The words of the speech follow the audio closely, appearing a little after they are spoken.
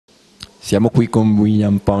Siamo qui con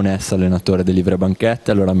William Paonessa, allenatore dell'Ivrea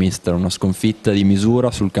Banchette. Allora mister, una sconfitta di misura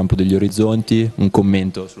sul campo degli Orizzonti, un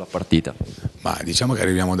commento sulla partita. Ma diciamo che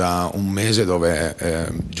arriviamo da un mese dove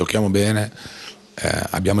giochiamo bene,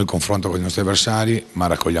 abbiamo il confronto con i nostri avversari, ma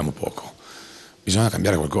raccogliamo poco. Bisogna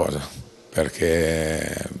cambiare qualcosa,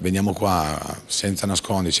 perché veniamo qua senza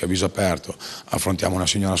nasconderci, a viso aperto, affrontiamo una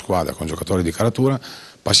signora squadra con giocatori di caratura,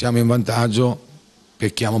 passiamo in vantaggio,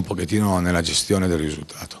 pecchiamo un pochettino nella gestione del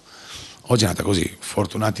risultato. Oggi è andata così,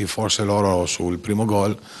 fortunati forse loro sul primo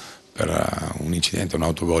gol per un incidente, un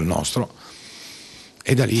autogol nostro,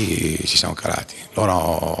 e da lì ci siamo calati.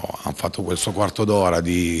 Loro hanno fatto questo quarto d'ora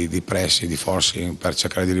di pressi, di forcing per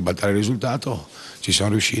cercare di ribaltare il risultato, ci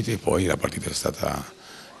sono riusciti e poi la partita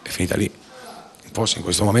è finita lì. Forse in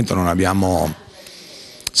questo momento non abbiamo,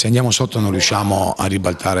 se andiamo sotto non riusciamo a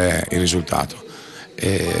ribaltare il risultato.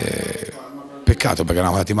 Peccato, perché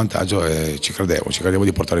eravamo andati in vantaggio e ci credevo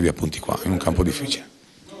di portare via punti qua, in un campo difficile.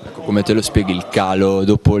 Ecco, come te lo spieghi il calo?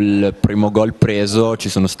 Dopo il primo gol preso ci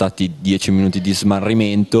sono stati 10 minuti di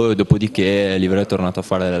smarrimento e dopodiché l'Ivrea è tornato a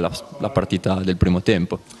fare la partita del primo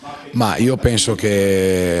tempo. Ma io penso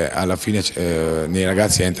che alla fine nei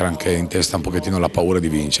ragazzi entra anche in testa un pochettino la paura di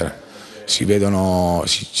vincere. Ci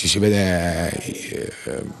si vede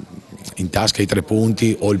in tasca i 3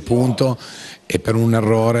 punti o il punto, e per un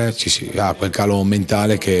errore si ha quel calo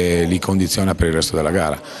mentale che li condiziona per il resto della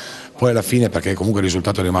gara. Poi alla fine, perché comunque il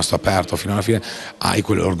risultato è rimasto aperto fino alla fine, hai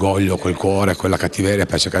quell'orgoglio, quel cuore, quella cattiveria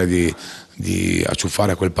per cercare di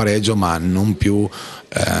acciuffare quel pareggio, ma non più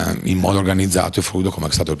in modo organizzato e fluido come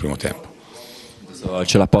è stato il primo tempo.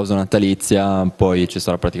 C'è la pausa natalizia, poi ci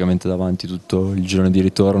sarà praticamente davanti tutto il girone di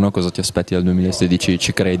ritorno. Cosa ti aspetti dal 2016?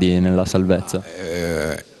 Ci credi nella salvezza?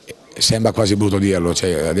 Sembra quasi brutto dirlo,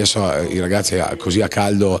 cioè, adesso i ragazzi così a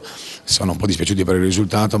caldo sono un po' dispiaciuti per il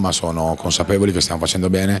risultato, ma sono consapevoli che stiamo facendo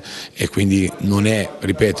bene e quindi non è,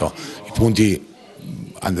 ripeto, i punti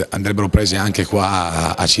andrebbero presi anche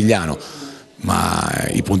qua a Cigliano, ma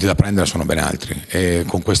i punti da prendere sono ben altri e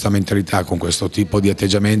con questa mentalità, con questo tipo di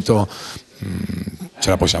atteggiamento ce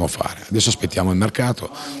la possiamo fare. Adesso aspettiamo il mercato,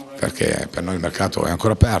 perché per noi il mercato è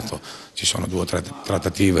ancora aperto, ci sono 2 o 3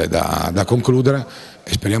 trattative da concludere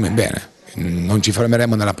e speriamo in bene. Non ci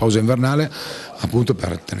fermeremo nella pausa invernale appunto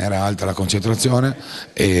per tenere alta la concentrazione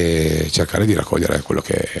e cercare di raccogliere quello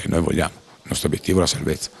che noi vogliamo. Il nostro obiettivo è la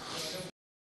salvezza.